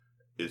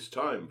It's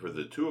time for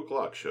the 2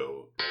 o'clock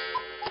show.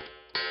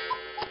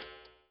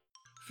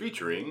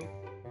 Featuring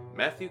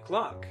Matthew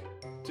Clock,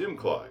 Tim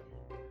Clock.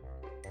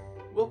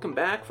 Welcome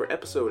back for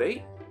episode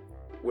 8,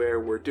 where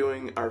we're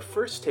doing our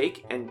first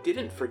take and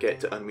didn't forget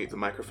to unmute the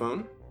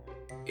microphone.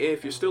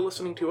 If you're still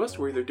listening to us,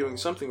 we're either doing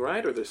something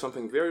right or there's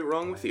something very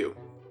wrong with you.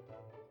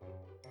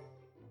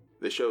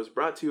 The show is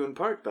brought to you in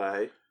part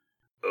by...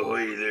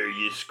 Ahoy there,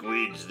 you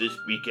squids. This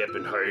be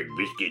Cap'n Hard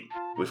Biscuit,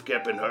 with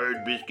Cap'n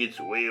Hard Biscuit's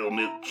whale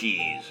milk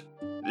cheese.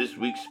 This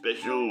week's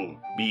special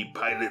be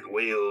Pilot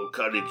Whale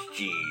cottage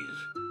cheese.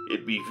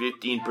 It be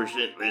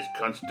 15% less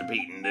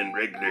constipating than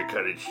regular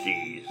cottage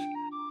cheese.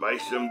 Buy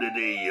some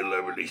today, you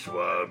lovely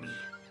swabs.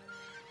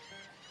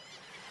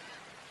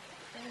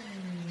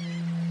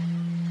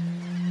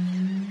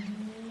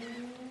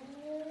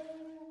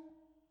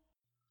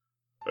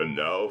 And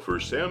now for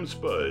Sam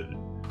Spud,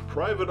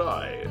 Private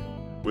Eye,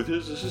 with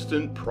his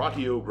assistant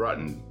Pratio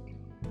Groton.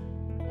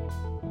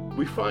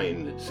 We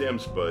find Sam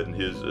Spud and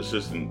his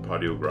assistant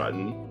Pratio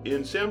Groton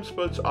in Sam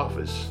Spud's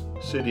office,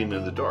 sitting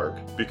in the dark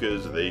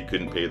because they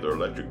couldn't pay their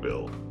electric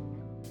bill.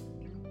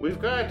 We've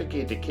got to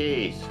get the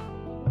case.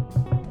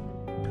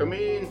 Come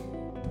in.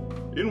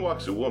 In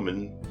walks a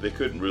woman they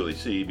couldn't really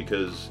see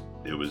because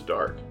it was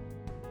dark.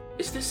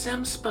 Is this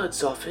Sam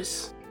Spud's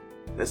office?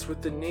 That's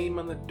what the name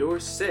on the door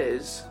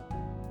says.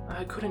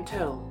 I couldn't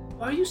tell.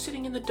 Why are you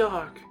sitting in the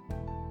dark?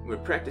 We're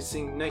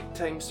practicing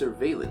nighttime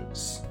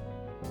surveillance.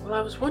 Well,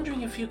 I was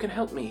wondering if you can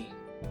help me.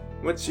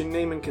 What's your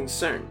name and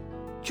concern?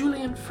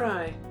 Julian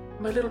Fry.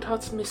 My little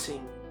tot's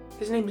missing.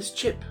 His name is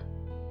Chip.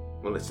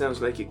 Well, it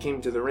sounds like you came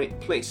to the right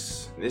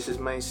place. This is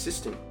my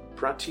assistant,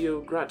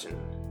 Pratio Groton.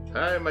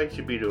 How might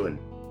you be doing?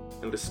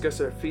 I'll discuss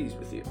our fees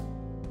with you.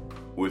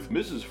 With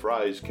Mrs.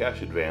 Fry's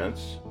cash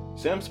advance,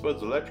 Sam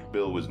Spud's electric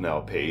bill was now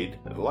paid,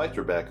 and the lights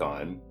are back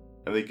on,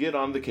 and they get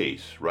on the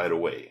case right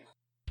away.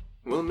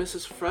 Well,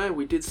 Mrs. Fry,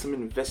 we did some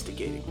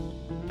investigating.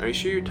 Are you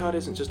sure your tot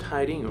isn't just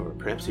hiding, or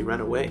perhaps he ran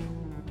away?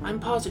 I'm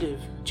positive.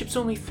 Chip's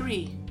only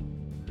 3.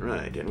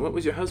 Right, and what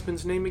was your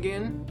husband's name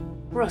again?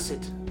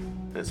 Russet.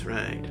 That's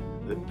right,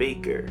 the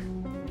baker.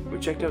 We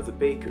checked out the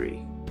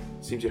bakery.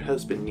 Seems your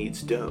husband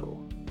needs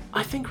dough.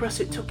 I think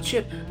Russet took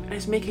Chip and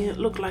is making it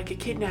look like a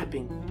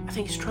kidnapping. I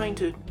think he's trying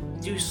to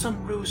do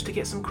some ruse to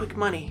get some quick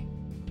money.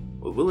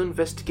 Well, we'll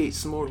investigate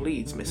some more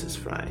leads, Mrs.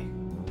 Fry.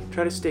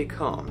 Try to stay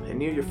calm and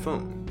near your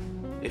phone.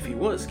 If he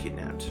was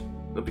kidnapped,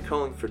 they'll be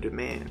calling for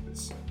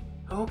demands.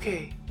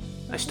 Okay.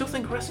 I still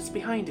think Russet's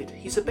behind it.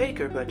 He's a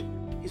baker, but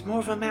he's more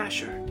of a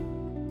masher.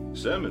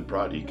 Sam and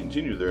Prati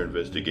continue their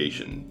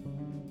investigation.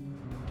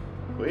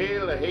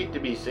 Well, I hate to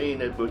be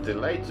saying it, but the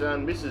lights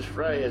on Mrs.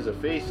 Fry has a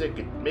face that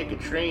could make a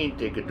train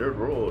take a dirt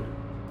road.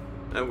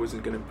 I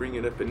wasn't gonna bring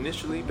it up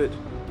initially, but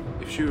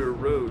if she were a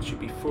road, she'd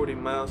be 40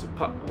 miles of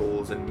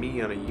potholes and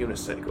me on a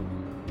unicycle.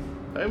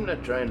 I'm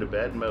not trying to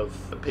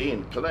badmouth a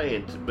paying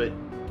client, but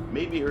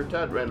maybe her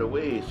tot ran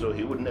away so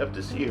he wouldn't have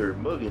to see her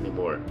mug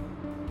anymore.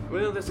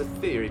 Well, that's a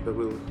theory, but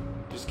we'll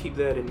just keep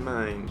that in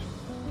mind.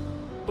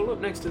 Pull up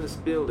next to this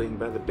building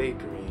by the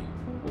bakery.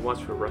 We'll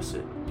watch for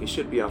Russet. He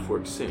should be off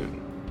work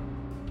soon.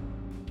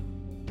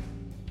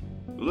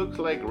 Looks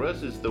like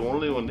Russ is the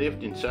only one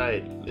left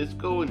inside. Let's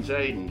go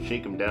inside and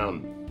shake him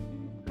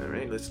down.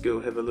 Alright, let's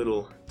go have a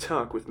little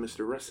talk with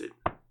Mr. Russet.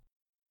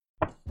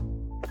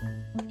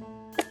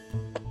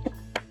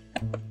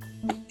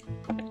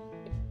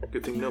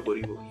 Good thing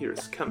nobody will hear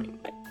us coming.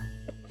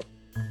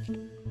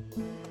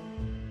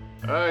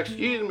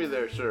 Excuse me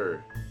there,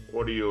 sir.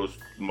 What are you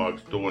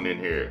mugs doing in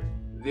here?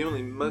 The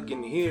only mug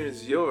in here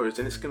is yours,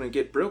 and it's gonna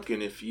get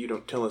broken if you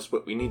don't tell us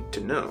what we need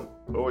to know.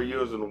 Who are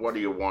you and what do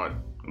you want?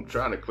 I'm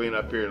trying to clean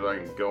up here so I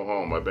can go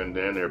home. I've been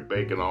down there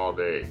baking all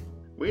day.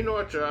 We know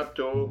what you're up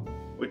to.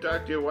 We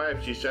talked to your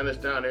wife. She sent us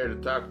down here to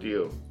talk to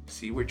you.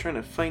 See, we're trying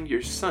to find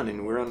your son,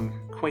 and we're on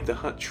quite the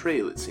hot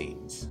trail, it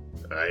seems.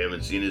 I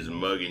haven't seen his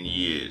mug in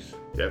years.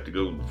 You have to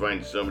go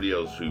find somebody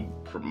else who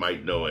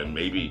might know him.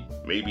 Maybe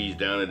he's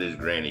down at his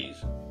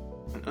granny's.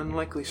 An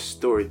unlikely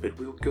story, but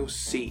we'll go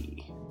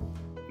see.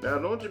 Now,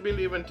 don't you be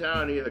leaving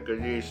town either,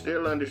 because you're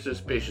still under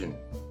suspicion.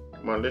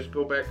 Come on, let's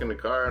go back in the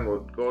car and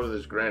we'll go to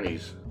this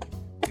granny's.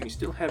 You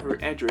still have her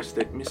address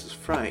that Mrs.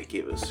 Fry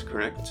gave us,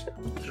 correct?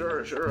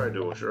 Sure I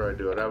do.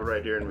 I have it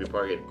right here in my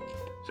pocket.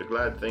 It's a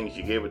glad thing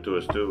she gave it to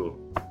us,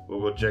 too.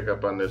 We'll go check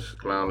up on this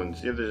clown and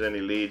see if there's any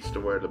leads to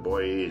where the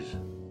boy is.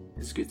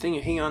 It's a good thing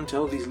you hang on to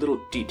all these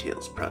little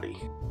details, Proddy.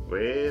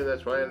 Well,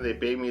 that's why they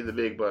pay me the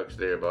big bucks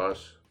there,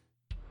 boss.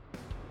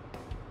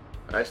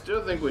 I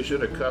still think we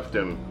should have cuffed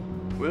him.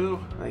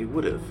 Well, I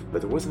would have,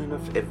 but there wasn't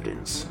enough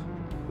evidence.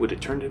 Would have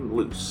turned him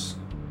loose.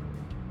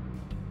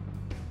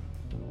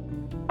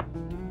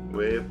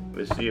 Well,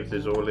 let's see if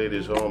this old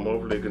lady's home.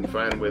 Hopefully we can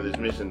find where this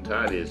missing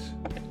tot is.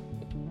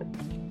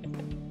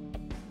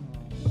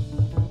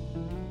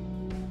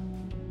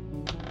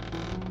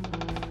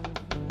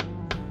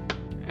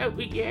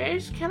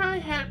 Yes, can I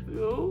help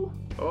you?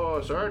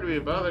 Oh, sorry to be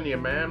bothering you,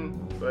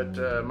 ma'am,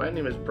 but my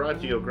name is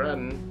Pratio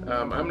Groton.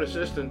 I'm an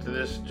assistant to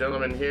this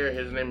gentleman here.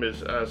 His name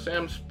is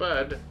Sam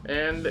Spud,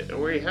 and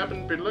we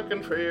happen to be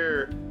looking for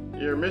your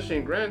your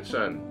missing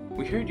grandson?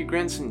 We heard your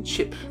grandson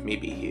Chip may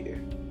be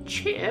here.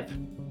 Chip?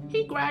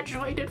 He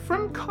graduated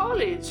from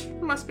college.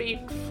 Must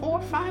be 4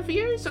 or 5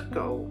 years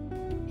ago.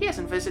 He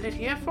hasn't visited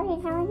here for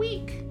over a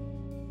week.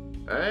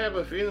 I have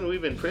a feeling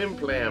we've been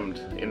flim-flammed,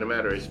 in a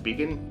matter of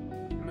speaking.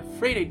 I'm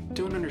afraid I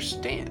don't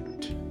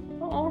understand.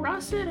 Oh,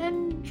 Russet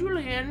and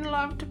Julian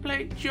love to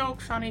play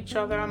jokes on each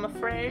other, I'm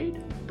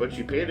afraid. But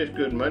you paid us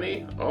good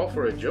money, all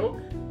for a joke?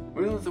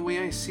 Well, the way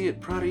I see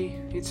it,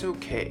 Proddy, it's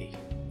okay.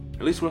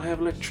 At least we'll have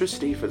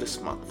electricity for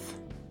this month.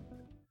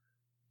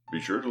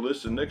 Be sure to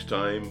listen next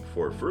time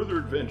for further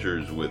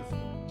adventures with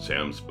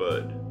Sam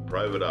Spud,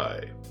 Private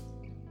Eye.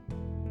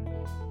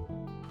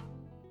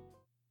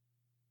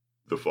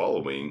 The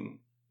following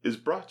is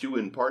brought to you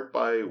in part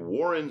by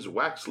Warren's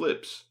Wax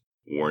Lips.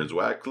 Warren's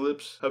Wax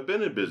Lips have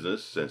been in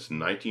business since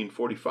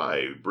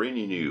 1945,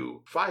 bringing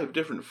you 5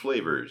 different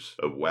flavors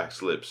of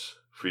wax lips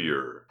for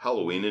your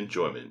Halloween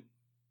enjoyment.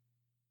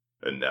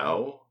 And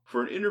now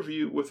for an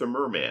interview with a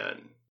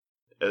merman.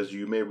 As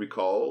you may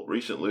recall,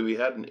 recently we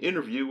had an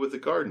interview with a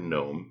garden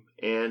gnome,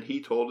 and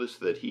he told us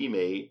that he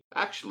may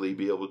actually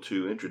be able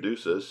to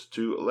introduce us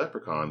to a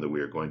leprechaun that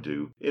we are going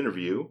to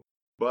interview.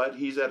 But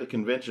he's at a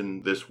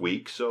convention this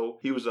week, so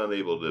he was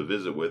unable to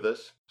visit with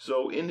us.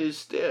 So in his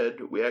stead,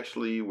 we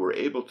actually were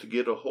able to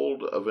get a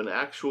hold of an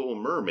actual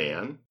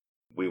merman.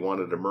 We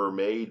wanted a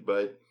mermaid,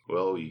 but,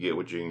 well, you get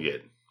what you can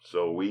get.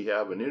 So we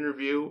have an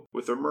interview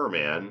with a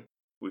merman.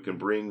 We can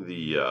bring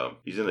the,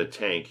 he's in a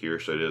tank here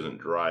so he doesn't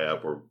dry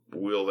up, or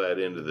wheel that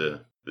into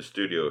the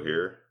studio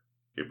here.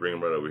 You bring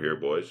him right over here,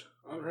 boys.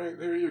 All right,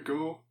 there you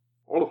go.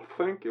 Oh,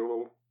 thank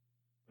you.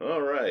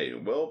 All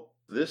right, well,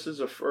 this is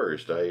a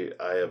first.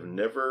 I've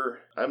never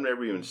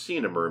even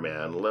seen a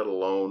merman, let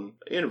alone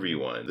interview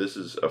one. This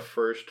is a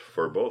first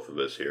for both of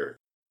us here.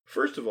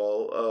 First of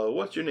all,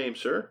 what's your name,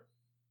 sir?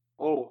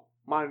 Oh,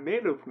 my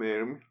native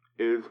name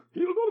is...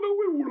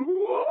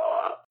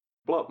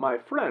 But my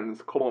friends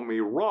call me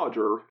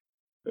Roger.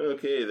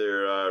 Okay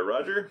there,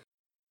 Roger.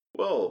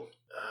 Well,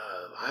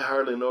 I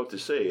hardly know what to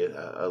say.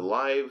 A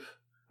live,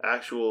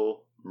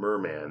 actual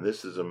merman.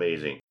 This is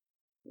amazing.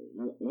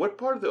 What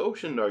part of the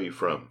ocean are you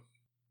from?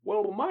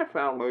 Well, my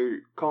family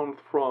comes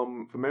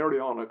from the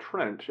Mariana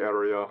Trench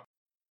area,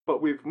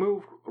 but we've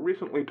moved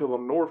recently to the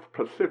North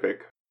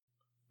Pacific.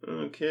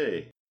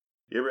 Okay.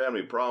 You ever have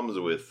any problems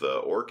with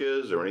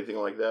orcas or anything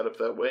like that up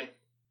that way?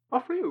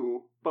 A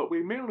few, but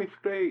we mainly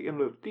stay in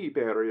the deep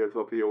areas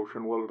of the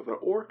ocean where the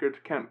orchids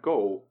can't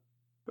go.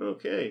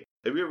 Okay.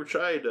 Have you ever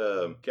tried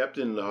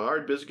Captain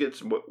Hard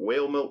Biscuit's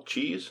whale milk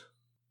cheese?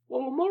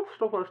 Well,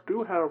 most of us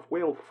do have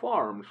whale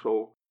farms,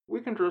 so we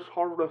can just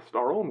harvest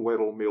our own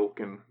whale milk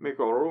and make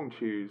our own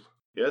cheese.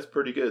 Yeah, that's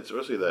pretty good,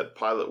 especially that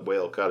Pilot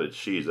Whale cottage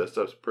cheese. That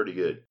stuff's pretty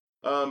good.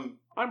 I'm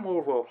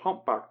more of a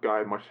humpback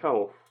guy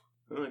myself.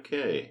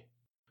 Okay.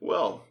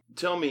 Well,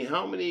 tell me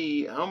how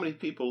many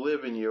people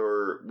live in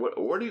your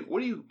what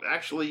do you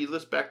actually,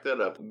 let's back that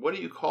up. What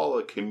do you call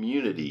a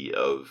community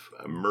of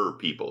mer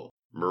people?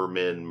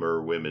 Mermen,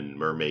 merwomen,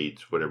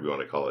 mermaids, whatever you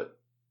want to call it.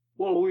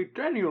 Well, we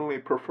genuinely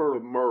prefer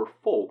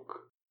merfolk.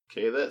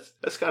 Okay,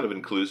 that's kind of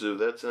inclusive.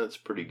 That's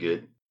pretty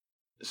good.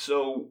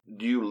 So,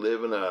 do you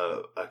live in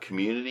a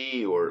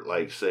community or,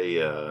 like, say,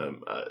 a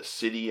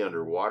city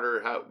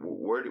underwater?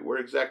 Where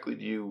exactly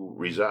do you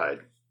reside?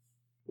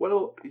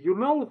 Well, you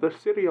know the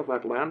city of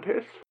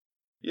Atlantis?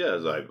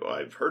 Yes,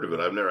 I've heard of it.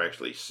 I've never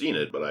actually seen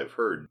it, but I've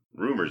heard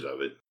rumors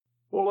of it.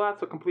 Well,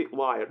 that's a complete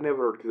lie. It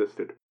never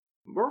existed.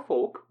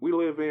 Merfolk, we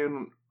live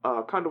in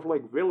kind of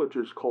like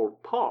villages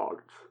called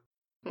pods.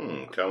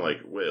 Kind of like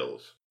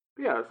whales.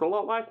 Yeah, it's a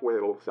lot like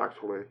whales,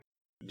 actually.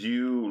 Do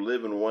you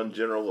live in one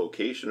general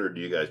location, or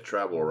do you guys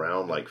travel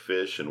around like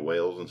fish and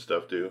whales and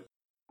stuff too?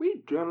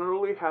 We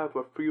generally have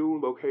a few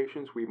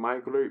locations we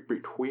migrate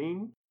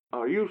between.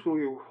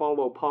 Usually we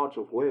follow pods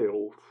of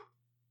whales.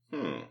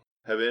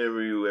 Have any of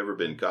you ever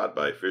been caught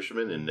by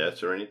fishermen in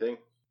nets or anything?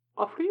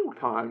 A few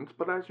times,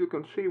 but as you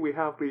can see, we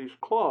have these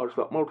claws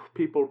that most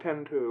people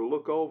tend to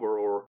look over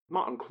or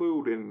not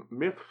include in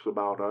myths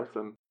about us,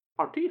 and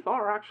our teeth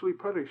are actually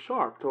pretty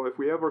sharp, so if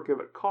we ever get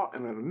caught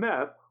in a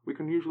net, we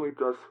can usually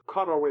just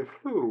cut our way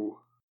through.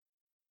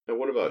 And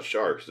what about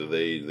sharks? Do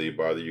they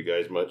bother you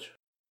guys much?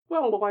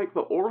 Well, like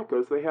the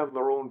orcas, they have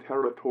their own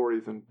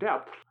territories and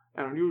depths,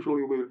 and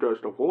usually we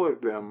just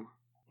avoid them.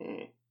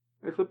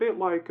 It's a bit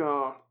like,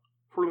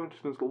 for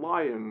instance,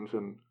 lions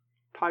and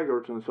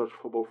tigers and such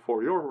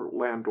for your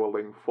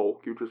land-dwelling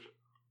folk. You just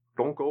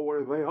don't go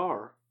where they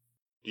are.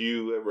 Do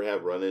you ever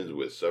have run-ins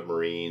with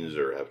submarines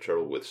or have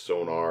trouble with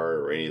sonar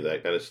or any of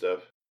that kind of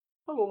stuff?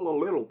 Well, a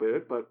little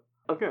bit, but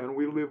again,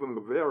 we live in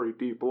the very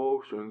deep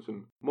oceans,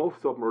 and most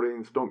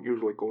submarines don't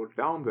usually go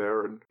down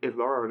there, and if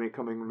there are any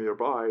coming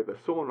nearby, the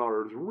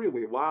sonar is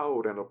really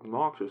loud and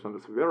obnoxious, and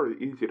it's very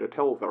easy to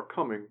tell they're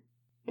coming.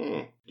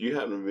 Do you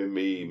happen to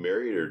be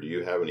married, or do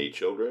you have any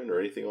children or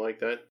anything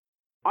like that?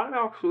 I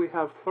actually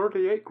have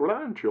 38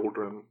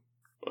 grandchildren.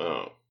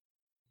 Wow.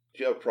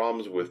 Do you have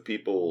problems with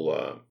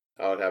people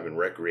out having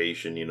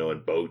recreation,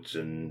 in boats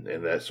and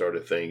that sort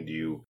of thing? Do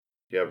you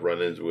have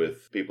run-ins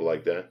with people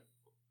like that?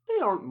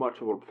 aren't much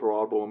of a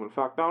problem. In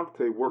fact, I'd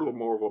say we're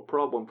more of a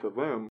problem to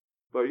them.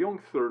 The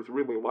youngsters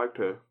really like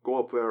to go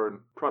up there and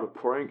try to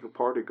prank the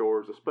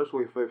partygoers,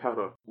 especially if they've had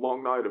a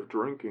long night of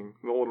drinking.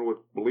 No one would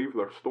believe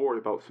their story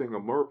about seeing a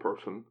mer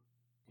person.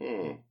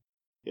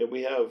 Yeah,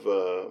 we have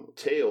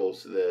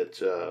tales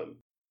that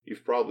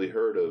you've probably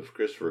heard of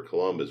Christopher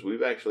Columbus.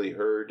 We've actually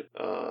heard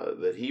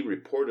that he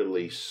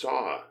reportedly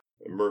saw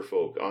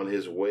merfolk on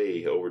his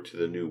way over to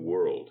the New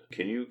World.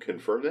 Can you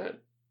confirm that?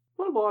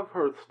 Well, I've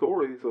heard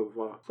stories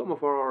of some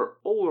of our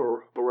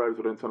older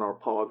residents in our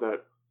pod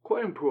that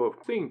claim to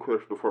have seen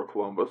Christopher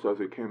Columbus as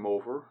he came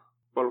over.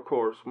 But of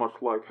course, much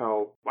like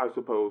how I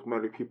suppose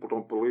many people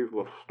don't believe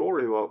the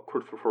story about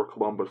Christopher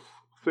Columbus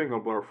seeing a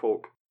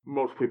merfolk,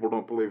 most people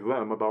don't believe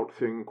them about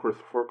seeing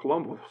Christopher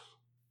Columbus.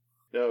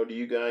 Now, do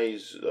you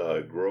guys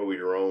grow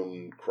your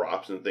own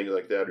crops and things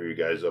like that? Or are you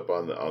guys up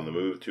on the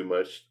move too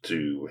much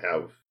to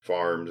have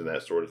farms and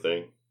that sort of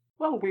thing?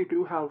 Well, we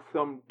do have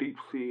some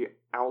deep-sea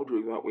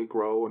algae that we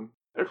grow, and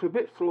it's a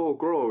bit slow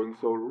growing,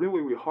 so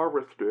really we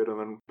harvest it and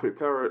then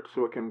prepare it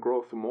so it can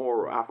grow some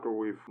more after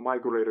we've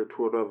migrated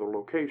to another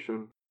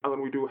location. And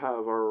then we do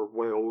have our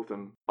whales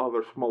and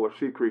other smaller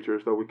sea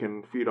creatures that we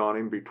can feed on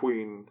in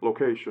between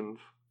locations.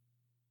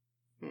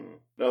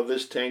 Now,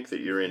 this tank that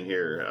you're in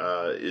here,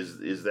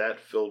 is that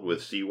filled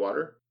with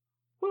seawater?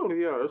 Well,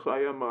 yes, I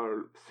am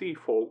a sea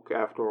folk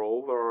after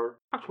all. There are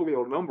actually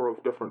a number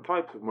of different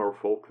types of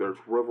merfolk. There's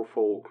river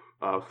folk,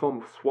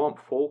 some swamp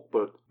folk,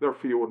 but they're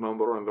few in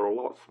number and they're a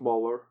lot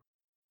smaller.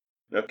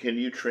 Now, can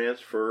you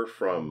transfer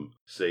from,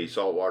 say,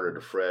 saltwater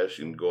to fresh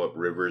and go up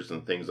rivers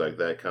and things like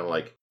that? Kind of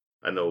like,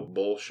 I know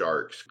bull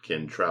sharks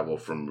can travel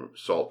from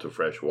salt to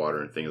fresh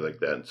water and things like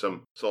that, and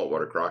some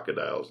saltwater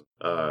crocodiles.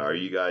 Are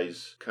you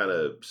guys kind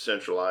of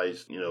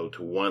centralized,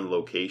 to one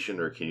location,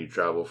 or can you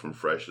travel from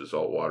fresh to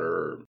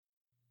saltwater?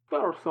 There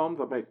are some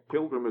that make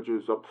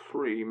pilgrimages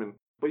upstream,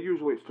 but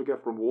usually it's to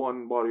get from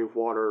one body of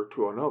water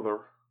to another.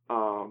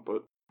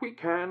 But we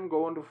can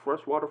go into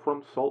fresh water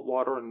from salt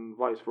water and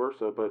vice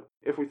versa, but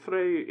if we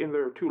stay in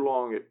there too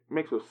long, it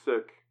makes us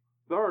sick.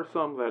 There are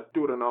some that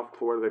do it enough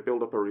to where they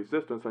build up a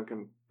resistance and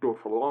can do it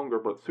for longer,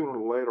 but sooner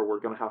or later we're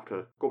going to have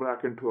to go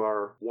back into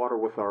our water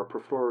with our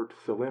preferred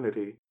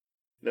salinity.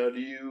 Now, do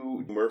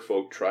you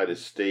merfolk try to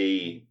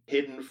stay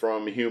hidden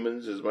from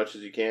humans as much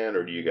as you can,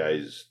 or do you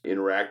guys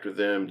interact with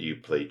them? Do you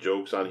play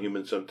jokes on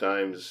humans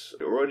sometimes?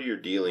 Or what are your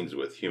dealings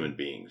with human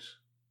beings?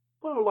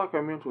 Well, like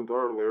I mentioned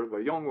earlier,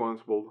 the young ones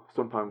will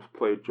sometimes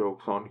play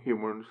jokes on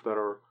humans that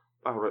are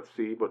out at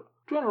sea, but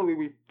generally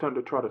we tend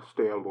to try to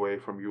stay away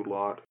from you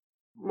lot.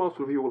 Most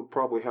of you will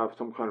probably have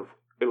some kind of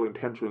ill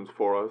intentions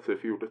for us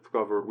if you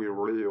discovered we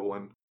were real,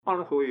 and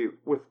honestly,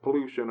 with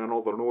pollution and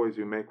all the noise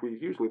you make, we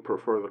usually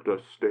prefer to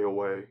just stay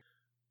away.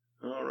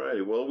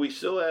 Alrighty, well, we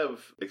still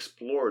have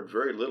explored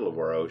very little of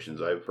our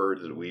oceans. I've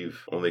heard that we've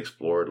only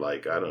explored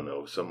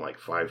some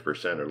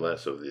 5% or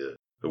less of the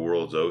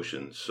world's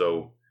oceans,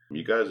 so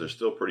you guys are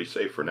still pretty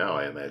safe for now,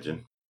 I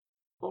imagine.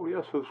 Oh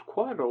yes, there's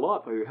quite a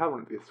lot that you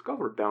haven't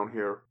discovered down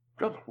here.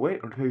 Just wait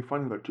until you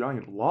find the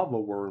giant lava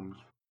worms.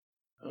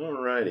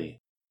 Alrighty.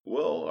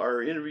 Well,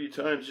 our interview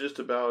time's just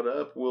about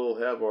up. We'll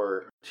have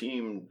our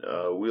team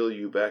wheel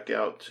you back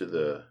out to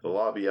the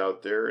lobby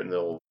out there, and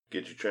they'll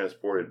get you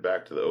transported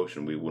back to the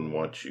ocean. We wouldn't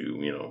want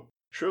you,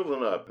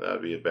 shriveling up.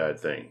 That'd be a bad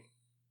thing.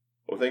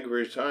 Well, thank you for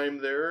your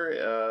time there,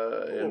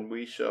 and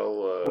we shall...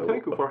 well,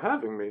 thank you for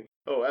having me.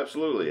 Oh,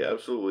 absolutely,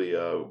 absolutely.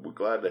 We're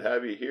glad to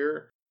have you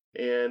here,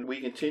 and we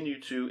continue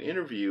to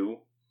interview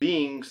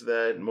beings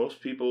that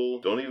most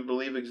people don't even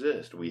believe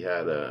exist. We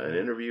had an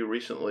interview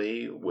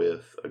recently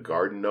with a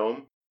garden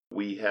gnome.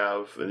 We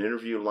have an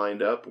interview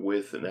lined up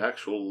with an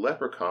actual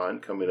leprechaun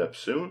coming up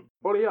soon.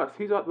 Oh yes,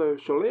 he's at the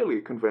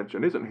Shillelagh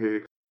convention, isn't he?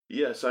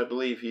 Yes, I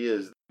believe he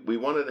is. We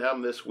wanted to have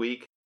him this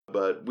week,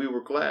 but we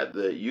were glad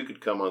that you could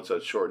come on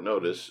such short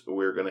notice.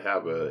 We're going to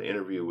have an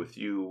interview with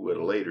you at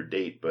a later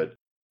date, but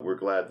we're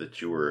glad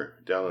that you were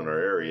down in our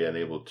area and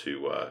able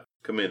to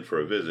come in for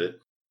a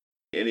visit.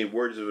 Any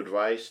words of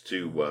advice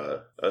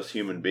to us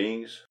human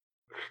beings?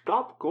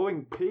 Stop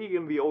going pee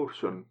in the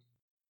ocean.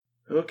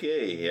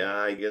 Okay, yeah,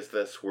 I guess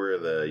that's where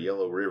the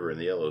Yellow River and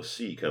the Yellow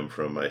Sea come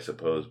from, I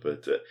suppose.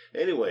 But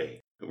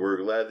anyway,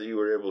 we're glad that you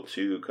were able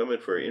to come in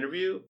for an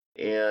interview,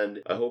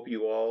 and I hope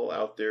you all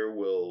out there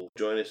will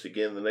join us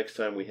again the next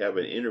time we have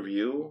an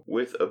interview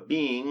with a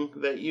being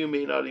that you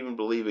may not even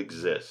believe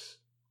exists.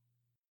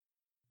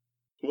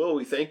 Well,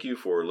 we thank you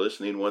for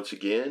listening once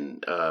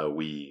again.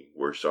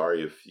 We're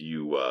sorry if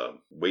you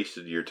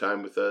wasted your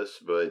time with us,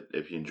 but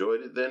if you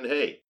enjoyed it, then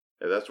hey,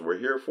 that's what we're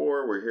here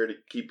for. We're here to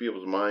keep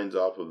people's minds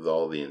off of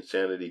all the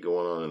insanity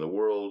going on in the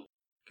world,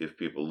 give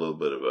people a little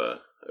bit of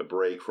a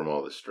break from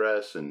all the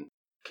stress and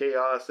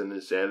chaos and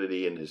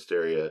insanity and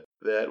hysteria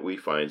that we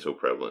find so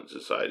prevalent in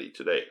society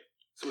today.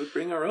 So we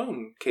bring our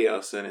own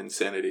chaos and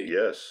insanity.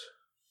 Yes,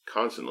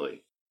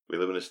 constantly. We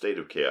live in a state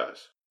of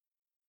chaos.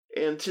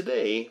 And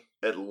today,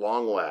 at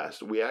long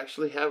last, we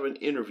actually have an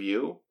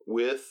interview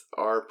with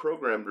our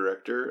program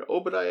director,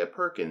 Obadiah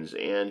Perkins,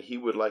 and he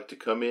would like to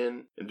come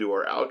in and do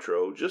our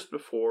outro just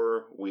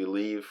before we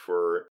leave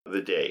for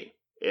the day.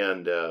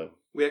 And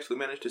we actually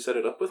managed to set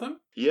it up with him?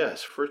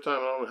 Yes, first time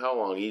I don't know how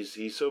long.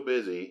 He's so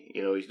busy,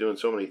 he's doing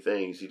so many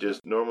things. He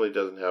just normally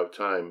doesn't have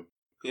time.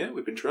 Yeah,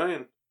 we've been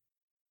trying.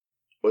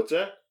 What's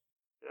that?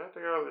 You have to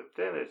go to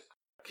the dentist.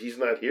 He's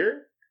not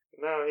here?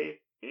 No,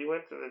 he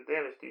went to the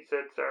dentist. He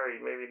said sorry,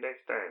 maybe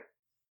next time.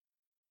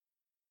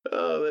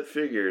 Oh, that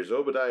figures.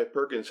 Obadiah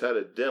Perkins had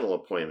a dental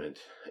appointment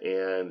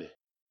and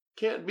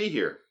can't be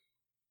here.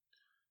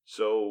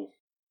 So,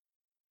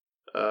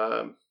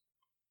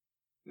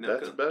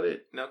 that's about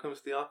it. Now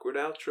comes the awkward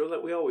outro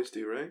that we always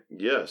do, right?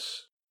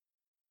 Yes.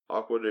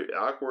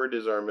 Awkward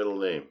is our middle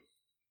name.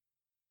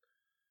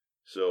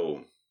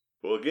 So,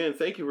 well, again,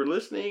 thank you for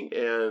listening,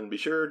 and be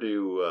sure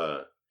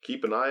to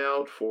keep an eye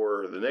out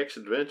for the next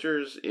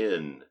adventures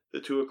in the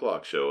 2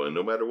 o'clock show. And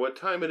no matter what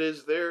time it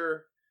is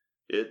there,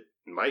 it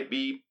might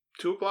be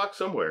 2 o'clock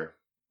somewhere.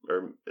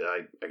 Or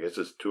I guess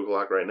it's 2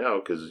 o'clock right now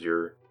because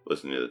you're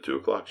listening to the 2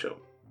 o'clock show.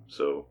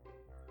 So.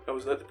 Oh,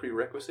 is that the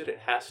prerequisite? It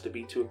has to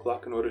be 2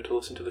 o'clock in order to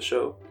listen to the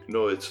show?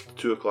 No, it's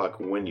 2 o'clock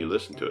when you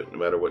listen to it. No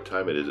matter what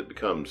time it is, it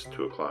becomes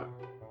 2 o'clock.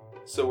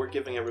 So we're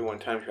giving everyone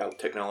time travel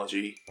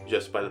technology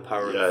just by the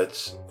power of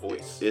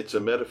voice. It's a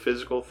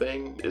metaphysical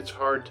thing. It's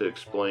hard to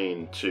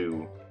explain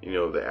to,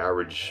 the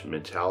average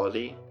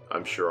mentality.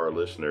 I'm sure our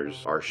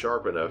listeners are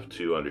sharp enough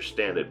to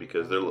understand it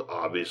because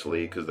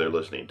they're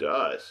listening to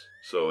us.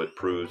 So it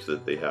proves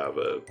that they have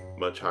a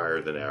much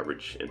higher than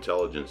average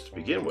intelligence to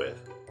begin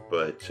with.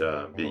 But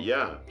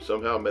yeah,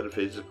 somehow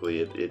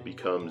metaphysically it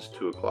becomes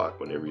 2 o'clock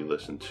whenever you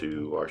listen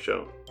to our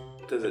show.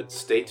 Does it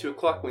stay 2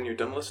 o'clock when you're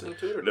done listening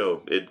to it? Or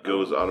no, it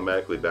goes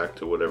automatically back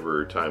to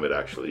whatever time it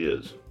actually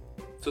is.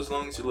 So as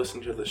long as you listen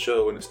to the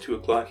show and it's 2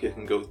 o'clock, you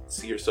can go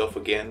see yourself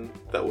again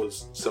that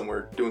was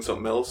somewhere doing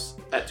something else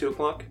at 2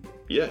 o'clock?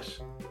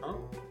 Yes.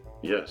 Oh.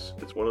 Yes,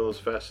 it's one of those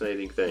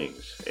fascinating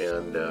things.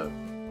 And,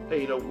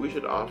 hey, we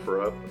should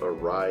offer up a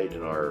ride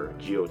in our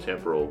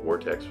geotemporal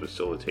vortex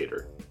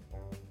facilitator.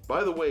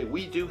 By the way,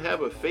 we do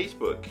have a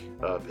Facebook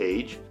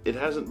page. It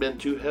hasn't been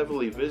too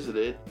heavily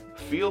visited.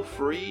 Feel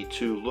free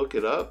to look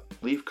it up.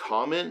 Leave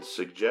comments,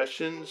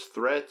 suggestions,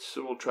 threats.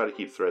 We'll try to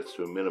keep threats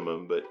to a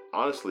minimum, but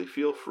honestly,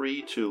 feel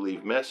free to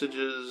leave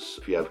messages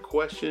if you have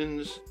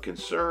questions,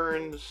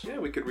 concerns. Yeah,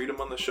 we could read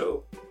them on the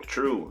show.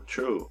 True.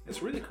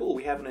 It's really cool.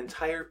 We have an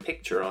entire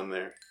picture on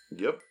there.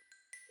 Yep.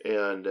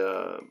 And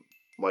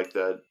like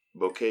that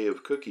bouquet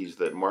of cookies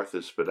that Martha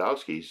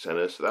Spadowski sent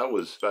us, that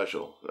was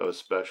special.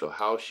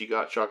 How she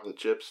got chocolate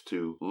chips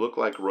to look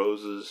like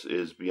roses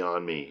is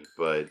beyond me,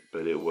 but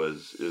it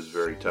was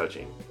very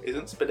touching.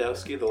 Isn't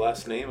Spadowski the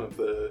last name of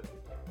the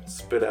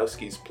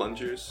Spadowski's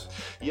Plungers?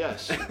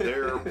 Yes,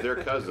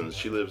 they're cousins.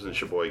 She lives in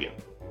Sheboygan.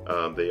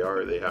 They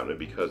happen to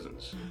be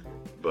cousins,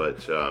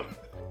 but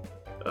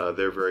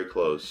they're very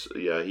close.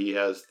 Yeah, he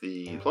has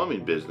the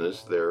plumbing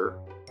business there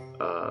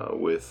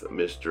with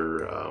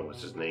Mr.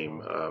 What's his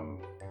name?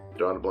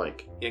 Drawing a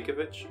blank.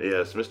 Yankovic?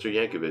 Yes, Mr.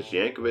 Yankovic.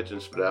 Yankovic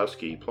and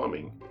Spadowski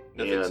Plumbing.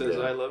 Nothing says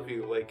I love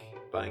you like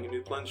buying a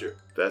new plunger.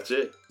 That's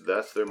it.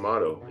 That's their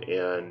motto.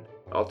 And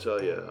I'll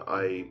tell you,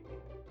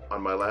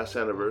 on my last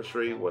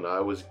anniversary, when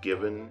I was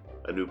given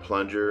a new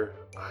plunger,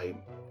 I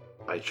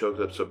choked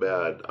up so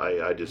bad.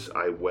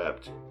 I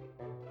wept.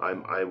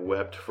 I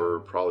wept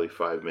for probably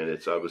 5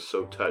 minutes. I was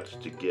so touched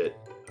to get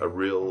a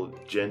real,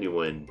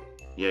 genuine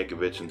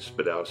Yankovic and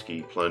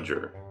Spadowski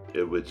plunger.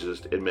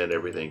 It meant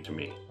everything to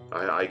me.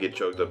 I get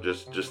choked up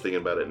just thinking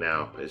about it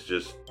now. It's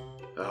just,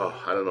 I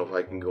don't know if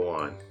I can go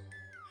on.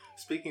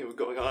 Speaking of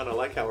going on, I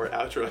like how our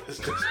outro has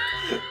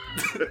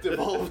just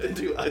devolved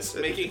into us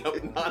making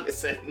up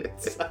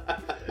nonsense.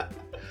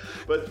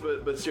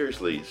 But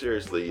seriously,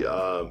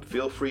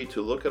 feel free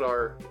to look at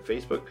our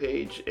Facebook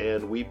page,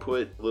 and we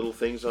put little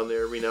things on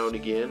there every now and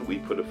again. We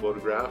put a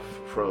photograph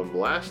from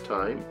last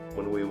time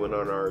when we went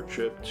on our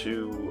trip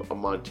to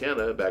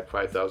Montana back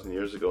 5,000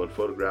 years ago and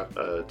photographed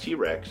a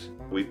T-Rex.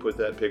 We put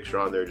that picture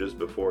on there just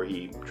before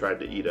he tried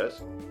to eat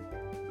us.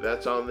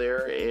 That's on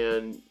there,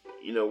 and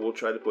we'll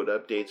try to put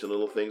updates and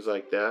little things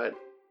like that.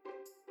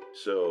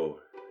 So,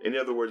 any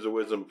other words of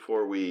wisdom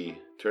before we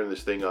turn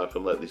this thing off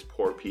and let these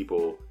poor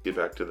people get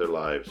back to their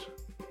lives?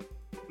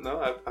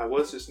 No, I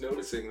was just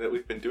noticing that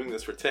we've been doing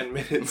this for 10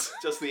 minutes.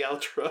 Just the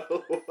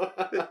outro.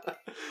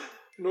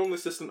 Normally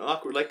it's just an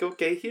awkward,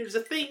 okay, here's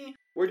the thing.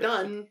 We're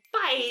done.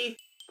 Bye.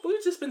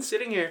 We've just been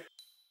sitting here.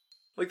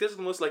 This is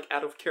the most,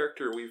 out of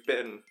character we've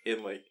been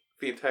in,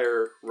 the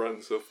entire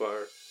run so far.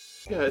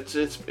 Yeah,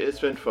 it's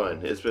been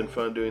fun. It's been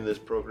fun doing this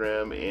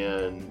program,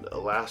 and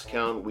last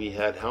count we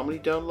had how many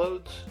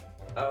downloads?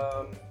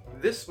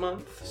 This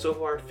month, so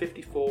far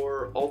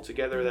 54.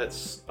 Altogether,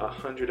 that's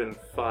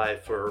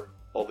 105 for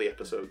all the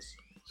episodes.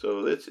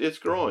 So it's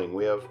growing.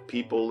 We have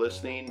people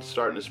listening,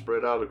 starting to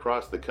spread out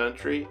across the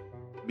country.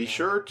 Be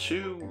sure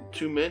to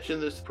mention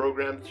this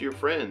program to your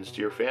friends,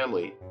 to your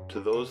family,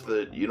 to those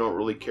that you don't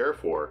really care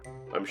for.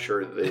 I'm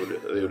sure that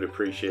they would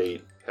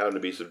appreciate having to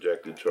be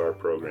subjected to our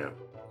program.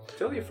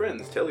 Tell your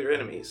friends, tell your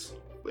enemies.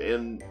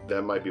 And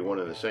that might be one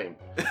and the same.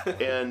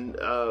 And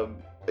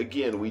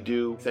again, we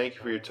do thank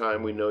you for your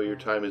time. We know your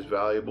time is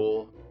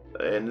valuable.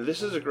 And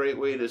this is a great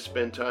way to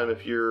spend time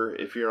if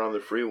you're on the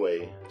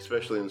freeway,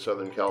 especially in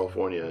Southern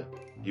California.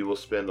 You will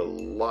spend a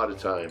lot of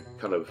time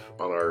kind of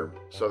on our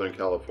Southern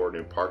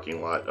California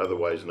parking lot,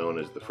 otherwise known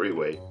as the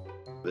freeway.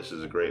 This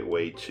is a great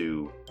way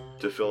to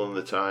fill in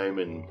the time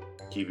and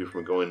keep you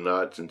from going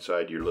nuts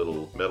inside your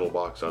little metal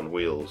box on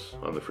wheels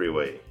on the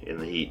freeway in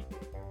the heat.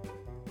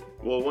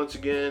 Well, once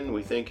again,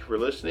 we thank you for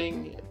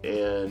listening,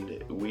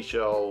 and we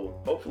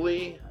shall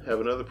hopefully have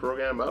another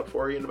program out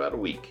for you in about a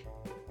week.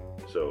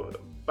 So,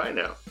 bye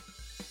now.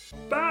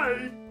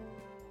 Bye!